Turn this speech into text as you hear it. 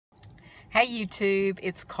Hey YouTube,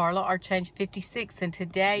 it's Carla Archange 56 and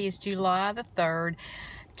today is July the 3rd,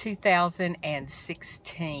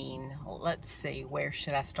 2016. Let's see, where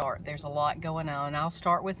should I start? There's a lot going on. I'll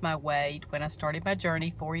start with my weight. When I started my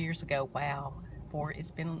journey 4 years ago, wow,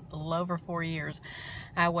 it's been a little over 4 years,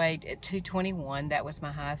 I weighed at 221. That was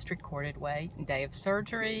my highest recorded weight. Day of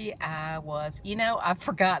surgery, I was, I've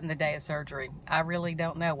forgotten the day of surgery. I really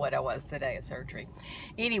don't know what I was the day of surgery.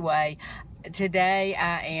 Anyway, today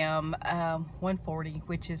I am 140,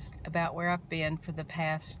 which is about where I've been for the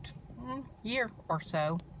past year or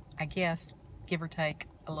so, I guess, give or take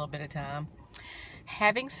a little bit of time.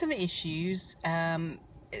 Having some issues,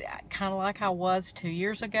 kind of like I was 2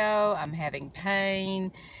 years ago. I'm having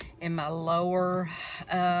pain in my lower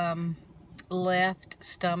left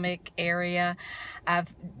stomach area.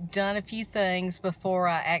 I've done a few things before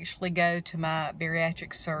I actually go to my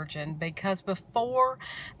bariatric surgeon, because before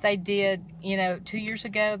they did, 2 years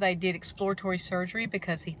ago, they did exploratory surgery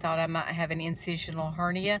because he thought I might have an incisional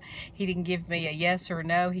hernia. He didn't give me a yes or a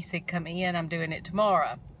no. He said, come in, I'm doing it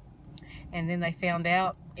tomorrow. And then they found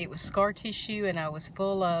out it was scar tissue and I was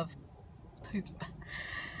full of poop.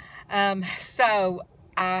 So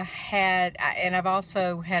I've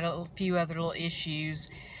also had a few other little issues,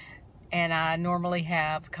 and I normally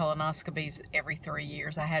have colonoscopies every 3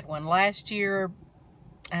 years. I had one last year,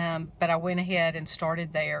 but I went ahead and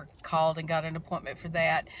started there, called and got an appointment for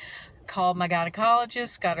that. Called my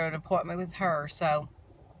gynecologist, got an appointment with her. So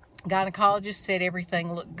gynecologist said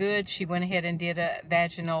everything looked good. She went ahead and did a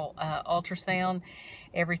vaginal ultrasound.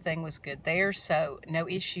 Everything was good there, so no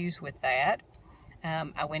issues with that.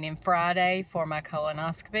 I went in Friday for my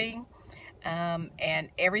colonoscopy, and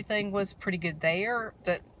everything was pretty good there.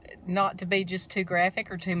 Not to be just too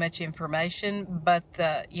graphic or too much information, but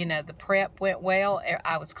the prep went well.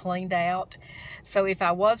 I was cleaned out. So if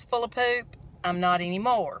I was full of poop, I'm not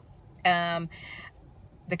anymore.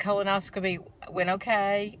 The colonoscopy went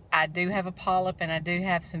okay. I do have a polyp and I do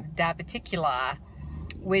have some diverticuli,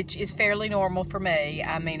 which is fairly normal for me.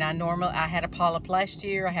 I mean, I had a polyp last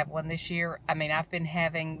year. I have one this year. I mean, I've been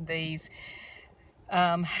having these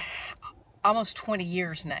almost 20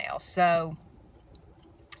 years now. So,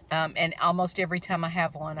 and almost every time I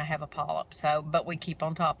have one, I have a polyp. So, but we keep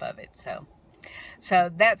on top of it. So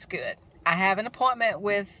that's good. I have an appointment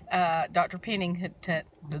with Dr. Pennington,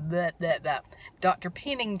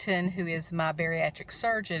 who is my bariatric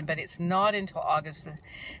surgeon, but it's not until August the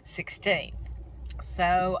 16th.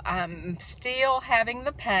 So I'm still having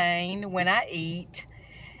the pain when I eat,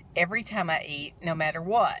 every time I eat, no matter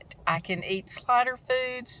what. I can eat slider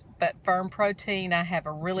foods, but firm protein I have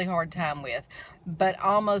a really hard time with. But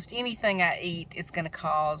almost anything I eat is going to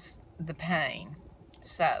cause the pain.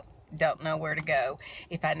 So don't know where to go,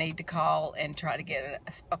 if I need to call and try to get an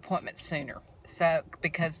appointment sooner. So,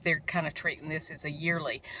 because they're kind of treating this as a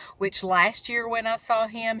yearly, which last year when I saw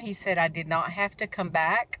him, he said I did not have to come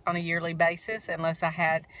back on a yearly basis unless I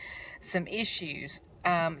had some issues.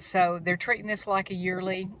 So they're treating this like a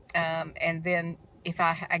yearly, and then if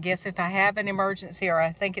I guess if I have an emergency, or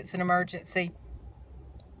I think it's an emergency,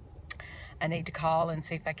 I need to call and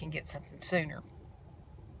see if I can get something sooner.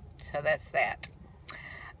 So that's that.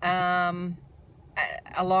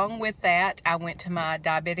 Along with that, I went to my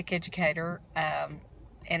diabetic educator,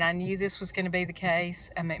 and I knew this was going to be the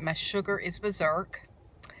case. I mean, my sugar is berserk.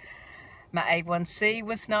 My A1C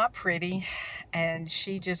was not pretty, and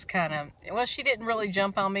she just kind of, well, she didn't really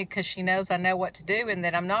jump on me because she knows I know what to do and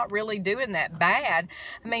that I'm not really doing that bad.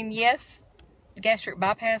 I mean, yes, gastric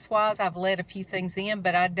bypass wise, I've let a few things in,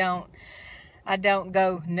 but I don't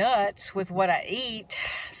go nuts with what I eat.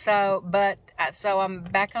 So I'm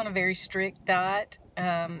back on a very strict diet,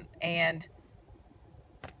 and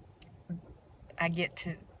I get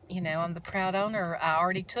to, I'm the proud owner. I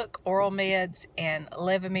already took oral meds and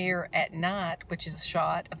Levemir at night, which is a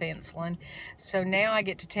shot of insulin. So now I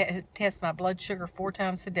get to test my blood sugar 4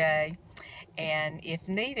 times a day. And if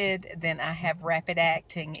needed, then I have rapid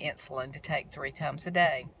acting insulin to take 3 times a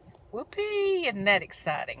day. Whoopee, isn't that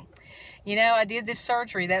exciting? I did this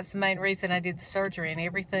surgery. That's the main reason I did the surgery, and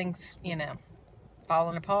everything's,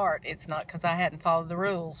 falling apart. It's not because I hadn't followed the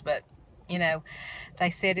rules, but, they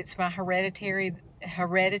said it's my heredity.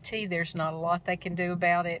 There's not a lot they can do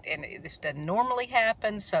about it, and this doesn't normally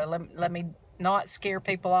happen, so let me not scare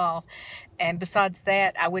people off. And besides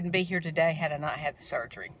that, I wouldn't be here today had I not had the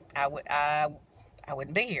surgery. I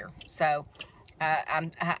wouldn't be here. So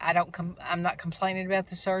I'm not complaining about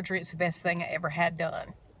the surgery. It's the best thing I ever had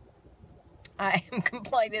done. I am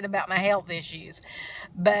complaining about my health issues,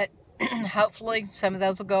 but hopefully some of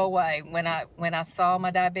those will go away. When I saw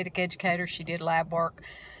my diabetic educator, she did lab work,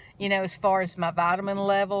 You know, as far as my vitamin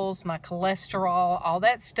levels, my cholesterol, all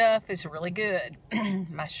that stuff is really good.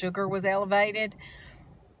 My sugar was elevated.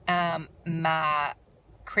 My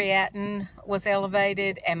creatinine was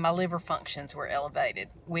elevated, and my liver functions were elevated,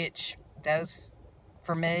 which those,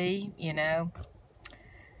 for me, you know,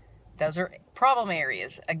 those are problem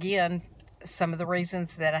areas. Again, some of the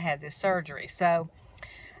reasons that I had this surgery. So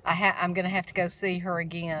I'm going to have to go see her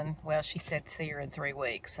again. Well, she said see her in 3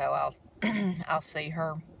 weeks, so I'll see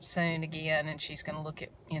her soon again, and she's going to look at,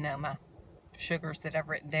 you know, my sugars that I've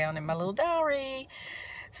written down in my little diary.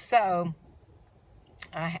 So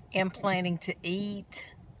I am planning to eat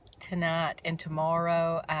tonight and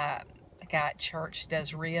tomorrow. The guy at church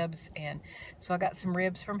does ribs, and so I got some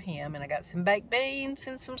ribs from him, and I got some baked beans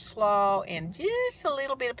and some slaw and just a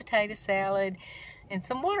little bit of potato salad and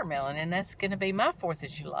some watermelon, and that's going to be my 4th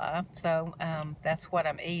of July. So that's what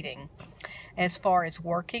I'm eating. As far as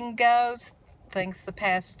working goes, things the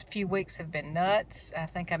past few weeks have been nuts. I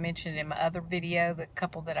think I mentioned in my other video the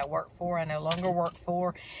couple that I work for, I no longer work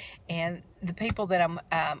for, and the people that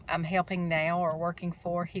I'm helping now or working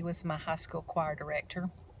for, he was my high school choir director,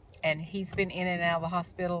 and he's been in and out of the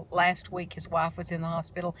hospital. Last week his wife was in the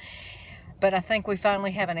hospital, but I think we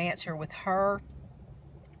finally have an answer with her.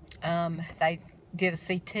 They did a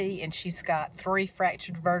CT, and she's got 3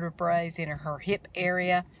 fractured vertebrae in her hip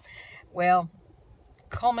area. Well,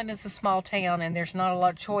 Coleman is a small town, and there's not a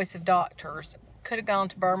lot of choice of doctors. Could have gone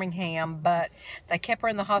to Birmingham, but they kept her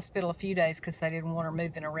in the hospital a few days because they didn't want her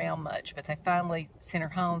moving around much. But they finally sent her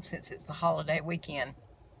home since it's the holiday weekend.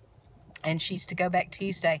 And she's to go back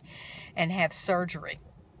Tuesday and have surgery.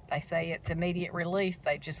 They say it's immediate relief.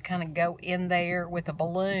 They just kind of go in there with a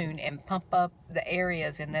balloon and pump up the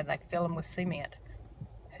areas, and then they fill them with cement.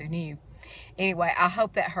 Who knew? Anyway, I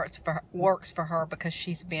hope that works for her, because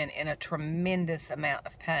she's been in a tremendous amount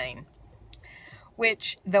of pain.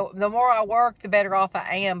 Which, the more I work, the better off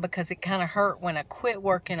I am, because it kind of hurt when I quit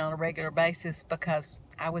working on a regular basis, because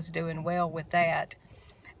I was doing well with that.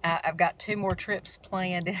 I've got 2 more trips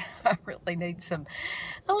planned, and I really need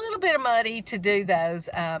a little bit of money to do those.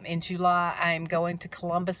 In July, I'm going to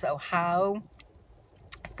Columbus, Ohio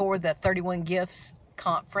for the 31 Gifts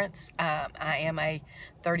conference. I am a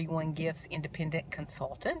 31 Gifts independent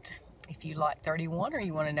consultant. If you like 31 or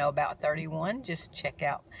you want to know about 31, just check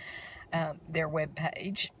out their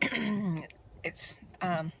webpage. It's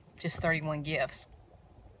just 31 Gifts,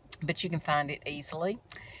 but you can find it easily.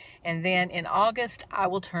 And then in August, I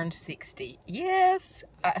will turn 60. Yes,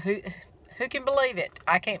 who can believe it?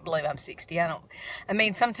 I can't believe I'm 60. I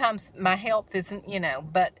mean, sometimes my health isn't, you know,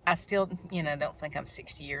 but I still, you know, don't think I'm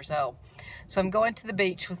 60 years old. So I'm going to the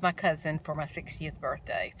beach with my cousin for my 60th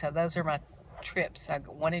birthday. So those are my trips. I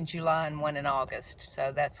got one in July and one in August.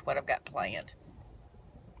 So that's what I've got planned.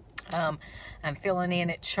 I'm filling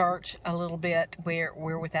in at church a little bit.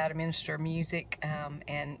 We're without a minister of music,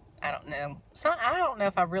 and I don't know. So I don't know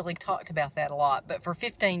if I really talked about that a lot, but for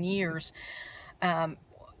 15 years,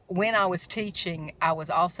 when I was teaching, I was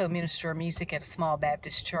also a minister of music at a small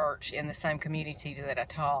Baptist church in the same community that I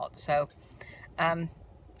taught. So I'm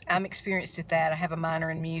experienced at that. I have a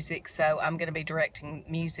minor in music, so I'm going to be directing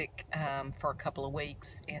music for a couple of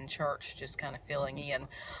weeks in church, just kind of filling in.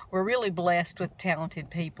 We're really blessed with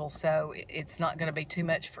talented people, so it's not going to be too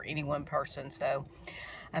much for any one person. So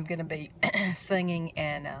I'm going to be singing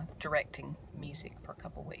and directing music for a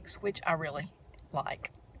couple of weeks, which I really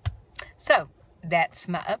like. So that's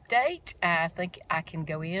my update. I think I can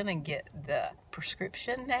go in and get the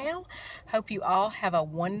prescription now. Hope you all have a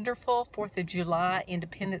wonderful 4th of July,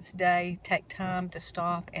 Independence Day. Take time to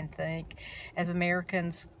stop and think, as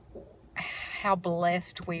Americans, how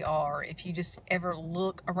blessed we are. If you just ever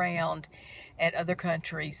look around at other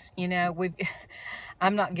countries, you know,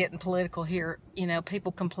 I'm not getting political here. You know,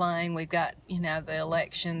 people complain. We've got, you know, the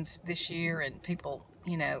elections this year, and people,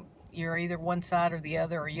 you know, you're either one side or the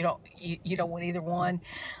other, or you don't want either one.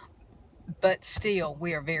 But still,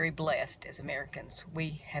 we are very blessed as Americans.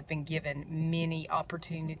 We have been given many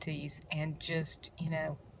opportunities, and just, you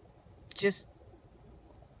know, just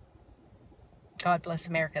God bless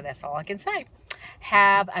America. That's all I can say.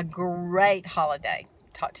 Have a great holiday.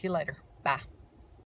 Talk to you later. Bye.